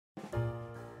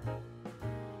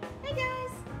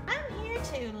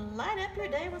to light up your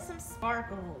day with some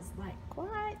sparkles, like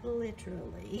quite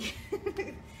literally.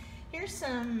 Here's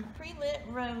some pre-lit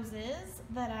roses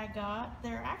that I got.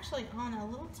 They're actually on a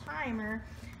little timer.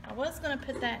 I was going to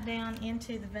put that down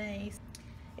into the vase.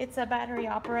 It's a battery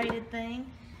operated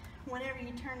thing. Whenever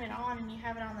you turn it on and you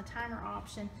have it on the timer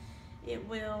option, it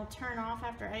will turn off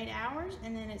after 8 hours,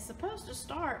 and then it's supposed to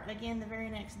start again the very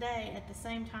next day at the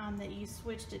same time that you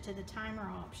switched it to the timer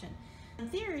option. In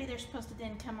theory, they're supposed to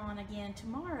then come on again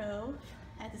tomorrow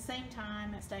at the same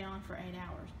time and stay on for 8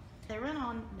 hours. They run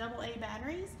on AA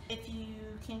batteries. If you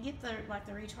can get the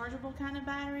rechargeable kind of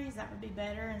batteries, that would be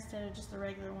better instead of just the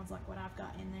regular ones like what I've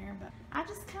got in there. But I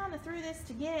just kind of threw this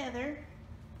together.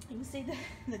 You can see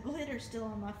the glitter still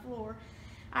on my floor.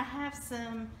 I have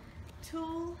some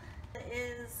tulle that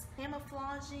is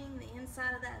camouflaging the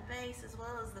inside of that vase, as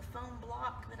well as the foam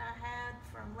block that I had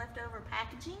from leftover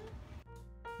packaging.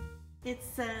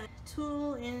 It's a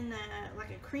tulle in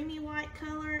like a creamy white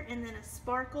color, and then a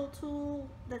sparkle tulle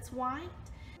that's white.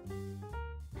 And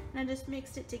I just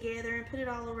mixed it together and put it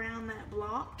all around that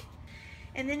block.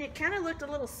 And then it kind of looked a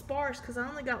little sparse because I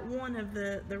only got one of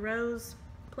the rose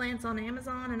plants on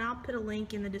Amazon, and I'll put a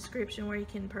link in the description where you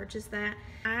can purchase that.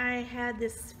 I had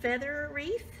this feather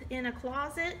wreath in a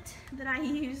closet that I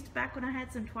used back when I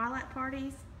had some twilight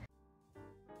parties.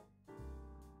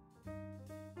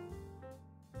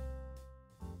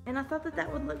 And I thought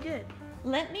that would look good.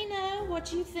 Let me know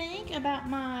what you think about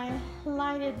my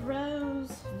lighted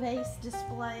rose vase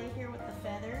display here with the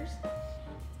feathers.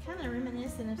 It's kind of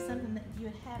reminiscent of something that you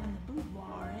would have in the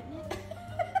boudoir, isn't it?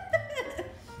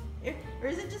 Or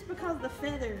is it just because of the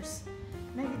feathers?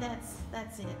 Maybe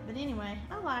that's it. But anyway,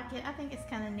 I like it. I think it's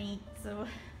kind of neat. So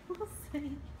we'll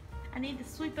see. I need to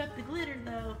sweep up the glitter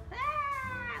though.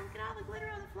 Ah, look at all the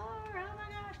glitter on the floor. Oh my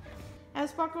gosh. Have a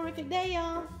sparkle-rific day,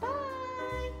 y'all.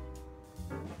 Bye.